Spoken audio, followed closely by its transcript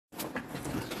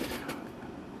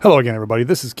Hello again, everybody.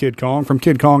 This is Kid Kong from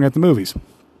Kid Kong at the Movies.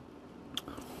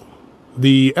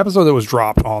 The episode that was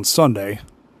dropped on Sunday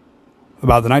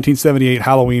about the 1978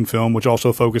 Halloween film, which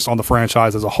also focused on the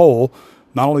franchise as a whole,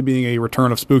 not only being a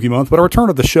return of Spooky Month, but a return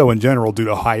of the show in general due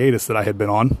to a hiatus that I had been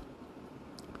on.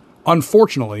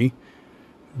 Unfortunately,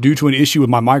 due to an issue with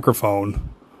my microphone,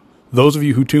 those of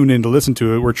you who tuned in to listen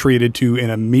to it were treated to an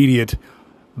immediate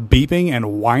beeping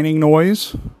and whining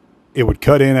noise. It would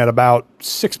cut in at about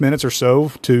 6 minutes or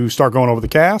so to start going over the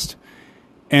cast,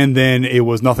 and then it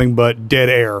was nothing but dead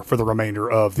air for the remainder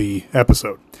of the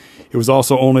episode. It was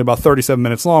also only about 37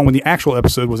 minutes long when the actual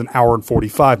episode was an hour and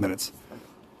 45 minutes.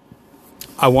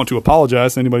 I want to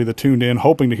apologize to anybody that tuned in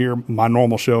hoping to hear my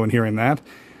normal show and hearing that.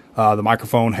 The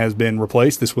microphone has been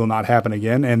replaced. This will not happen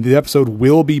again, and the episode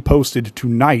will be posted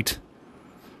tonight,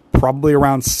 probably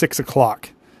around 6 o'clock.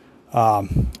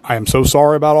 I am so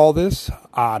sorry about all this.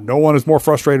 No one is more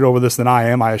frustrated over this than I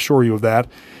am. I assure you of that.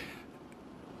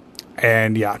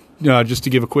 And yeah, just to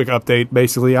give a quick update,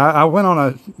 basically, I went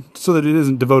on so that it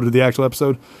isn't devoted to the actual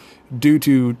episode, due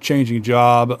to changing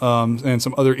job, and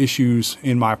some other issues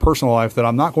in my personal life that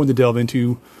I'm not going to delve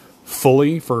into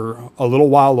fully for a little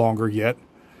while longer yet.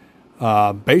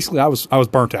 Basically, I was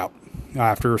burnt out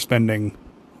after spending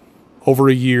over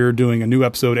a year doing a new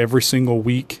episode every single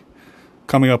week,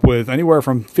 coming up with anywhere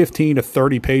from 15 to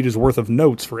 30 pages worth of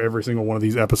notes for every single one of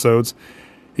these episodes.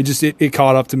 It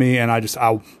caught up to me, and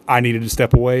I needed to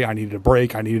step away. I needed a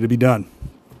break. I needed to be done.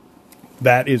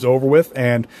 That is over with,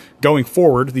 and going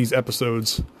forward, these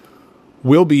episodes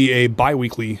will be a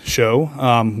bi-weekly show,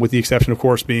 with the exception, of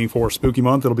course, being for Spooky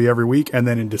Month. It'll be every week, and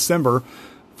then in December,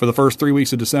 for the first 3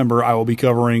 weeks of December, I will be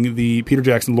covering the Peter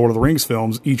Jackson Lord of the Rings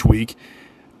films each week.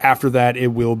 After that, it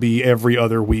will be every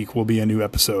other week will be a new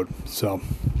episode. So,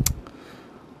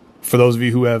 for those of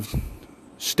you who have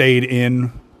stayed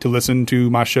in to listen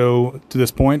to my show to this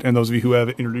point, and those of you who have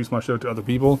introduced my show to other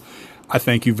people, I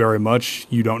thank you very much.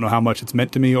 You don't know how much it's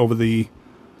meant to me over the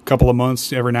couple of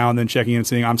months, every now and then checking in and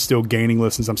seeing I'm still gaining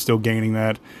listens. I'm still gaining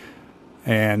that.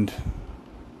 And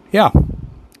yeah.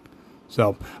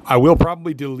 So I will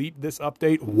probably delete this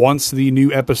update once the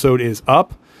new episode is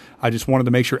up. I just wanted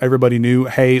to make sure everybody knew,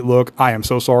 hey, look, I am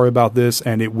so sorry about this,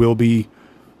 and it will be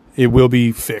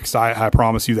fixed. I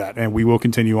promise you that, and we will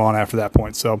continue on after that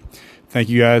point. So thank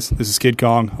you guys. This is Kid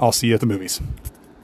Kong. I'll see you at the movies.